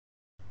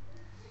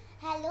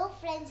Hello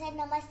friends and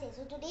namaste.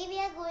 So today we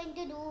are going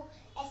to do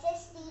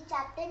SST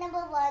chapter number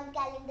 1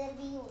 calendar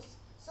we use.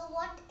 So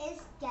what is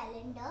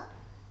calendar?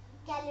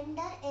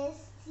 Calendar is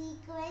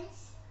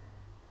sequence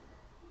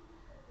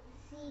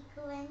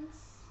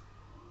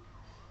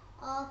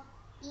of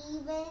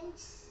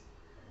events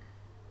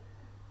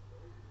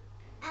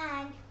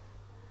and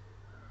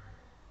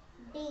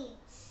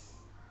dates.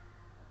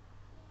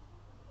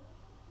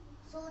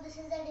 So this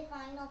is the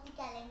define of the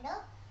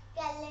calendar.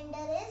 Calendar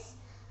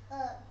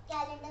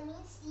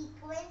means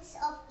sequence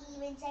of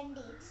events and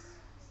dates.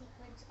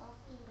 Sequence of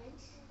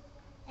events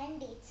and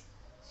dates.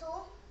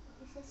 So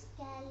this is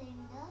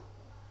calendar.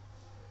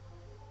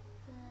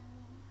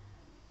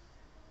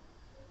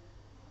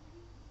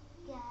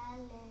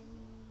 Calendar.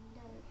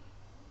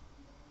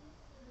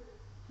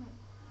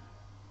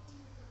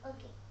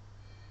 Okay.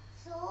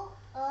 So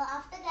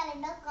after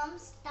calendar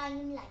comes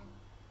timeline.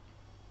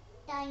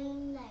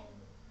 Timeline.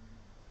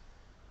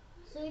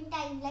 So in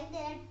timeline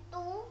there are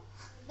two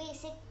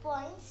basic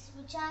points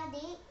which are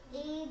the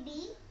AD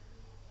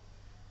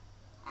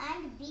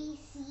and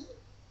BC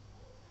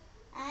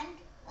and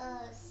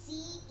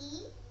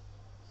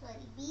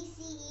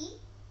BCE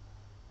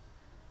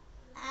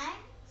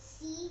and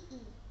CE.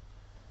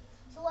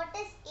 So what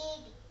is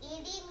AD?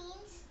 AD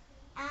means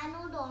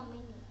Anno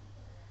Domini.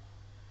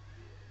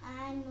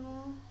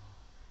 Anno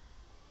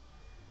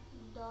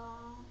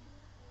Domini.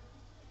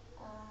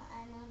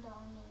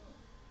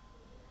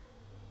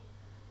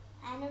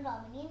 Anno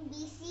Domini.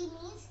 BC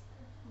means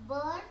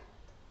birth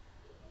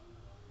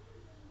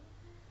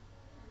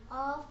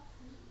of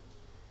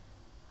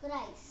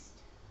Christ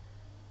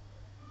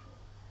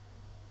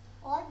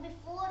or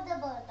before the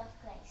birth of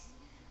Christ.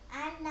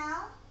 And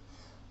now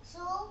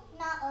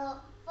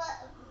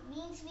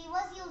means we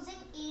was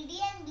using AD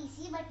and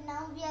BC, but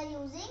now we are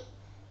using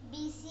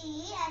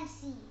BCE and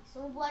CE. So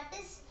what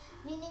is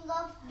meaning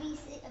of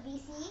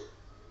BCE?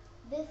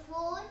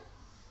 Before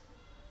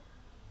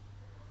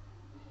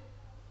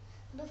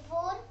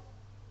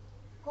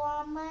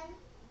common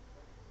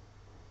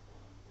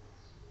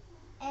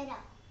era.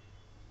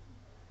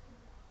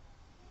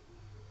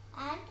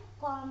 And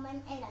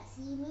common era.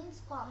 C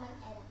means common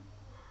era.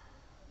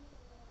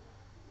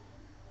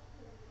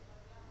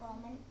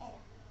 Common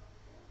era.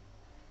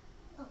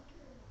 Okay.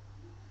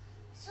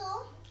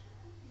 So,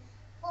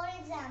 for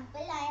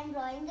example, I am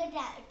drawing a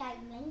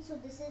timeline. So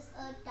this is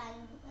a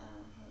time.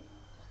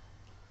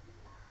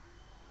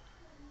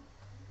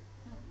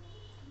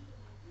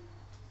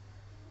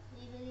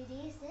 We will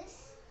erase this.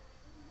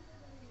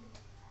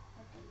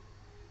 Okay.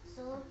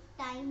 So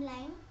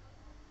timeline.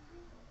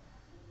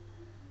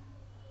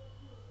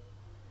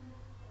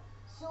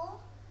 So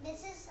this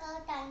is a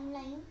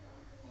timeline. I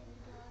will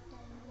draw a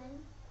timeline.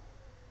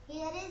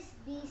 Here is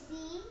BC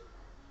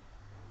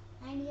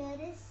and here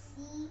is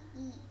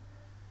CE.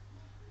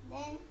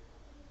 Then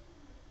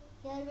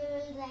here we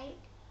will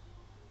write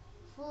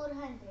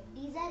 400.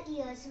 These are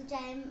years which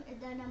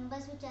the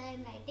numbers which I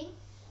am writing.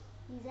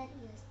 These are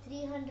years.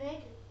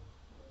 300,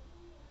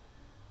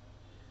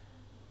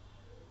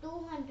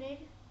 200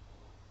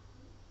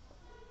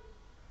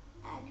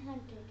 and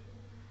 100.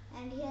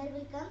 And here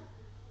will come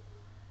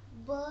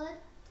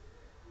birth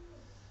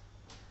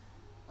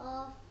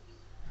of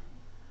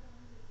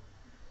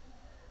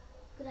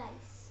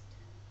Christ.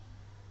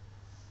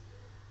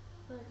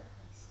 Birth of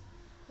Christ.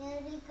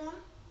 Here will come.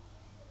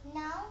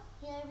 Now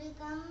here will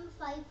come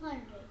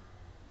 500.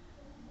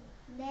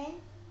 Then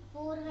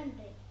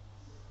 400.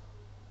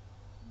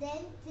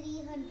 Then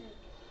 300.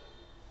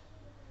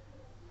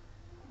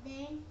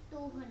 Then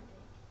 200.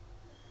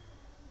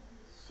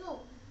 So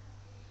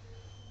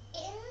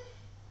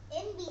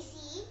in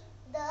BCE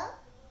the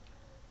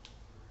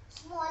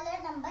smaller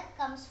number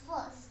comes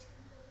first,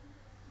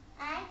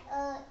 and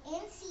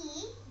in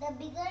CE the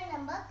bigger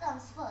number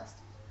comes first.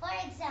 For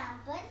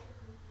example,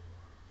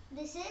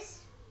 this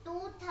is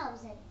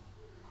 2000.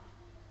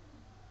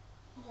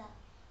 Yeah,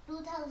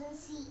 2000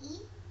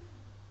 CE.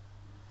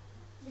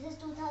 This is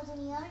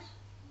 2000 years,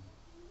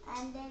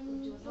 and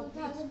then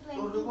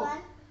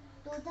 2021,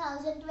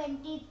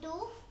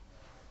 2022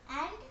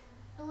 and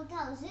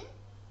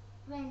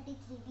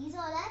 2023. These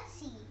all are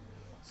CE.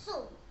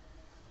 So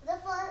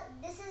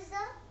this is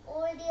the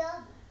old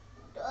year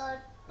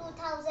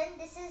 2000.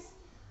 This is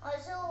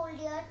also old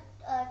year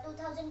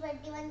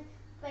 2021,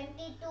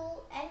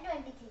 22 and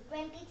 23.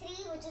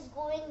 23 which is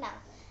going now.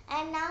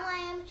 And now I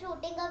am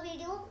shooting a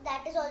video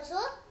that is also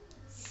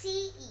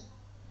CE.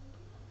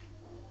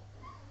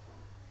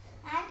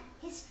 And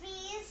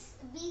history is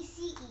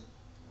BCE.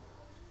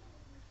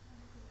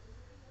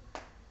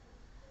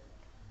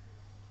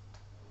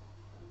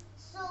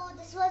 So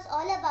this was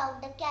all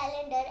about the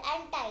calendar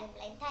and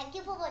timeline. Thank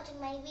you for watching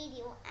my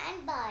video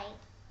and bye.